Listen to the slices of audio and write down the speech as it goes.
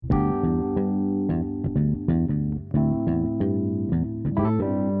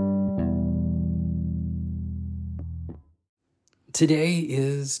Today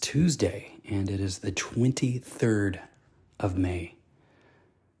is Tuesday, and it is the 23rd of May.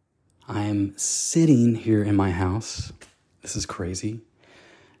 I'm sitting here in my house. This is crazy.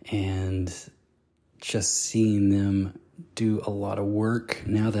 And just seeing them do a lot of work.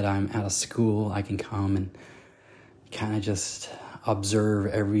 Now that I'm out of school, I can come and kind of just observe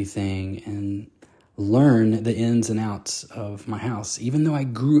everything and learn the ins and outs of my house. Even though I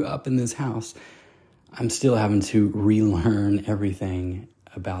grew up in this house, I'm still having to relearn everything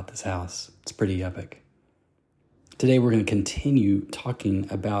about this house. It's pretty epic. Today we're going to continue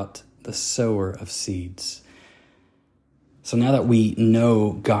talking about the sower of seeds. So now that we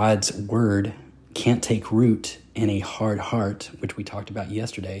know God's word can't take root in a hard heart, which we talked about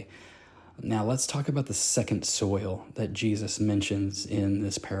yesterday, now let's talk about the second soil that Jesus mentions in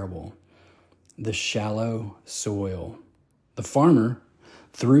this parable. The shallow soil. The farmer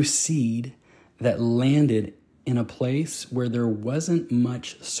threw seed that landed in a place where there wasn't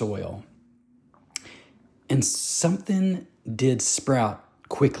much soil. And something did sprout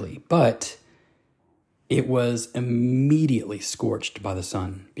quickly, but it was immediately scorched by the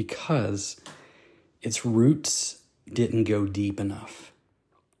sun because its roots didn't go deep enough.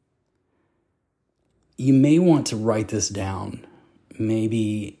 You may want to write this down,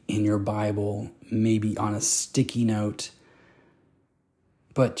 maybe in your Bible, maybe on a sticky note,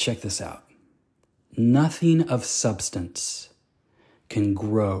 but check this out. Nothing of substance can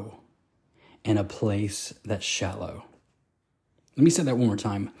grow in a place that's shallow. Let me say that one more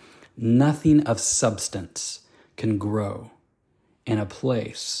time. Nothing of substance can grow in a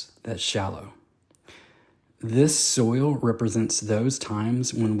place that's shallow. This soil represents those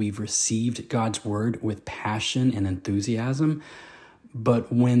times when we've received God's word with passion and enthusiasm,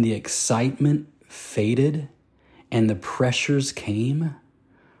 but when the excitement faded and the pressures came,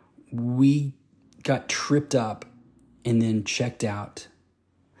 we got tripped up and then checked out.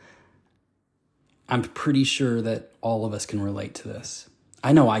 I'm pretty sure that all of us can relate to this.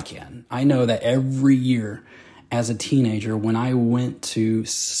 I know I can. I know that every year as a teenager, when I went to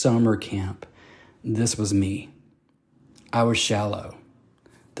summer camp, this was me. I was shallow.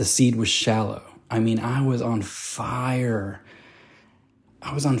 The seed was shallow. I mean, I was on fire.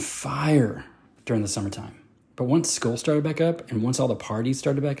 During the summertime. But once school started back up and once all the parties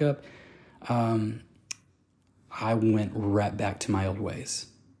started back up, I went right back to my old ways.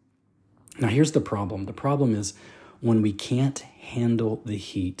 Now, here's the problem. The problem is when we can't handle the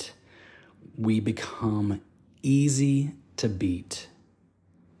heat, we become easy to beat.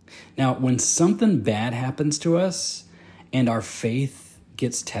 Now, when something bad happens to us and our faith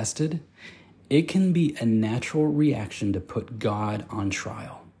gets tested, it can be a natural reaction to put God on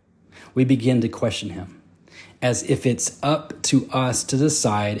trial. We begin to question him, as if it's up to us to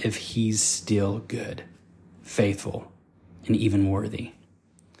decide if he's still good, faithful, and even worthy.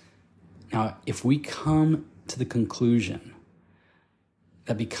 Now, if we come to the conclusion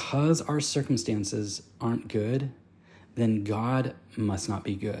that because our circumstances aren't good, then God must not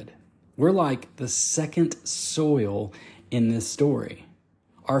be good. We're like the second soil in this story.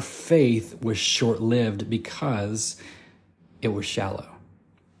 Our faith was short-lived because it was shallow.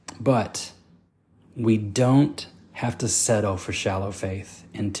 But we don't have to settle for shallow faith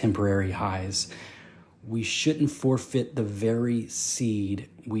and temporary highs. We shouldn't forfeit the very seed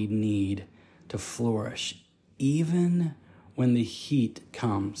we need to flourish, even when the heat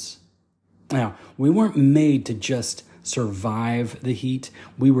comes. Now, we weren't made to just survive the heat.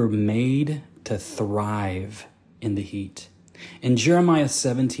 We were made to thrive in the heat. In Jeremiah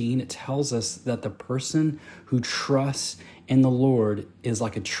 17, it tells us that the person who trusts in the Lord is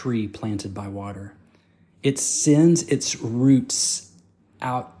like a tree planted by water. It sends its roots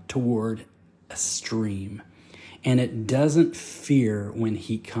out toward a stream, and it doesn't fear when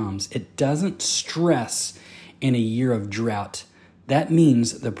heat comes. It doesn't stress in a year of drought. That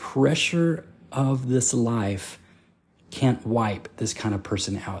means the pressure of this life can't wipe this kind of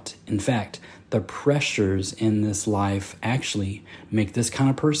person out. In fact, the pressures in this life actually make this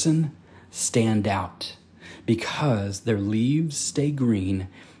kind of person stand out because their leaves stay green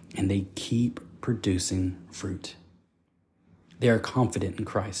and they keep producing fruit. They are confident in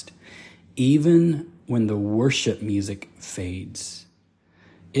Christ, even when the worship music fades.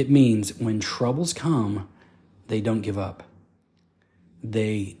 It means when troubles come, they don't give up.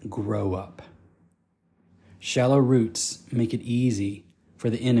 They grow up. Shallow roots make it easy for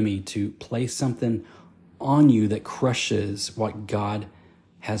the enemy to place something on you that crushes what God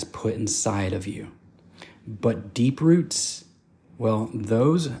has put inside of you. But deep roots, well,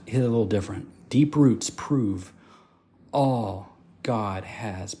 those hit a little different. Deep roots prove all God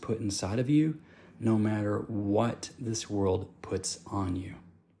has put inside of you no matter what this world puts on you.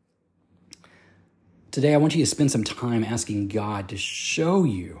 Today, I want you to spend some time asking God to show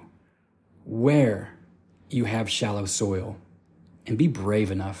you where you have shallow soil, and be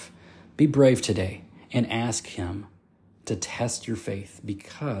brave enough. Be brave today and ask him to test your faith,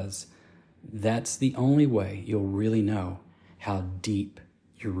 because that's the only way you'll really know how deep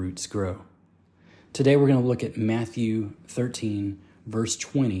your roots grow. Today, we're going to look at Matthew 13, verse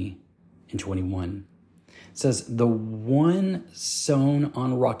 20 and 21. It says, "The one sown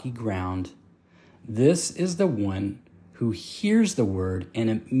on rocky ground, this is the one who hears the word and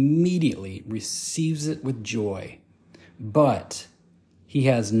immediately receives it with joy. But he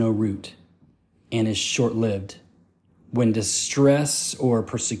has no root and is short-lived. When distress or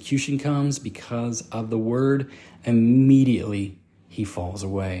persecution comes because of the word, immediately he falls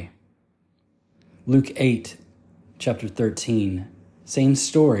away." Luke 8, chapter 13, same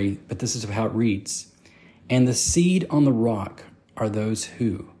story, but this is how it reads. "And the seed on the rock are those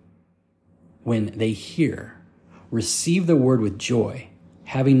who, when they hear, receive the word with joy,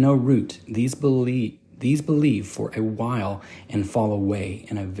 having no root. These believe for a while and fall away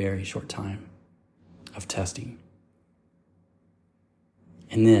in a very short time of testing."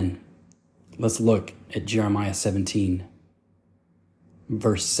 And then let's look at Jeremiah 17,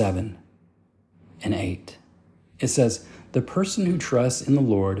 verse 7 and 8. It says, "The person who trusts in the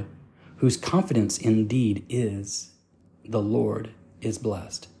Lord, whose confidence indeed is the Lord, is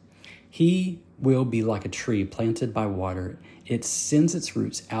blessed. He will be like a tree planted by water. It sends its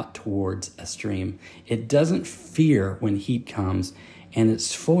roots out towards a stream. It doesn't fear when heat comes, and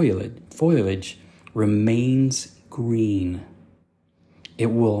its foliage remains green.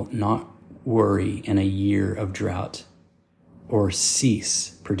 It will not worry in a year of drought or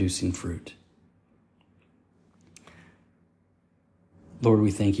cease producing fruit." Lord,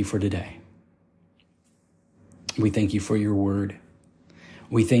 we thank you for today. We thank you for your word.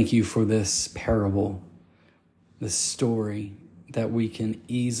 We thank you for this parable, this story that we can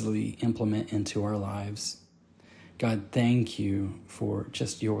easily implement into our lives. God, thank you for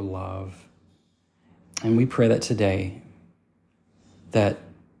just your love. And we pray that today, that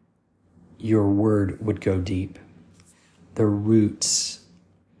your word would go deep, the roots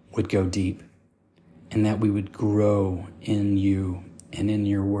would go deep, and that we would grow in you and in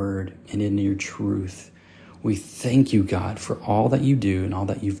your word and in your truth. We thank you, God, for all that you do and all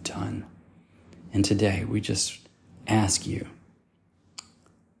that you've done. And today we just ask you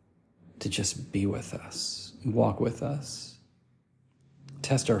to just be with us, walk with us,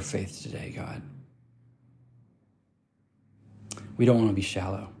 test our faith today, God. We don't want to be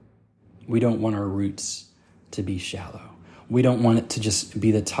shallow. We don't want our roots to be shallow. We don't want it to just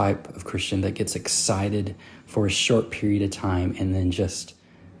be the type of Christian that gets excited for a short period of time and then just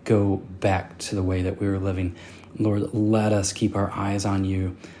go back to the way that we were living. Lord, let us keep our eyes on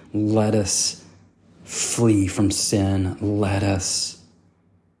you. Let us flee from sin. Let us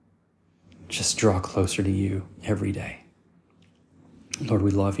just draw closer to you every day. Lord,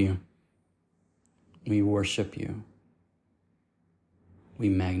 we love you. We worship you. We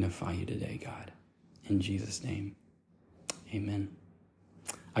magnify you today, God. In Jesus' name, amen.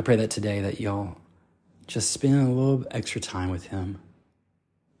 I pray that today that y'all just spend a little extra time with him.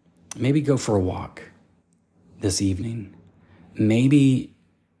 Maybe go for a walk this evening. Maybe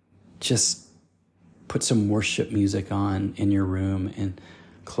just put some worship music on in your room and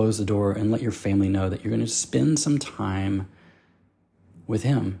close the door and let your family know that you're going to spend some time with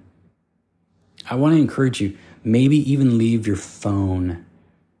him. I want to encourage you, maybe even leave your phone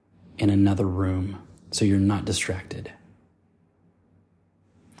in another room so you're not distracted.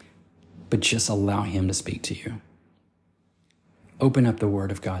 But just allow him to speak to you. Open up the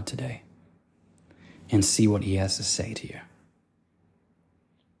Word of God today and see what he has to say to you.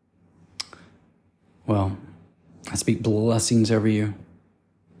 Well, I speak blessings over you,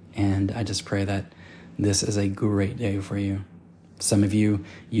 and I just pray that this is a great day for you. Some of you,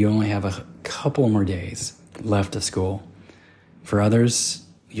 you only have a couple more days left of school. For others,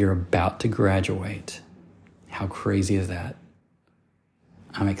 you're about to graduate. How crazy is that?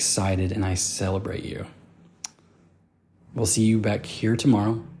 I'm excited and I celebrate you. We'll see you back here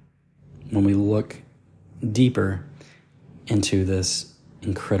tomorrow when we look deeper into this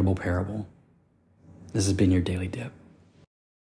incredible parable. This has been your Daily Dip.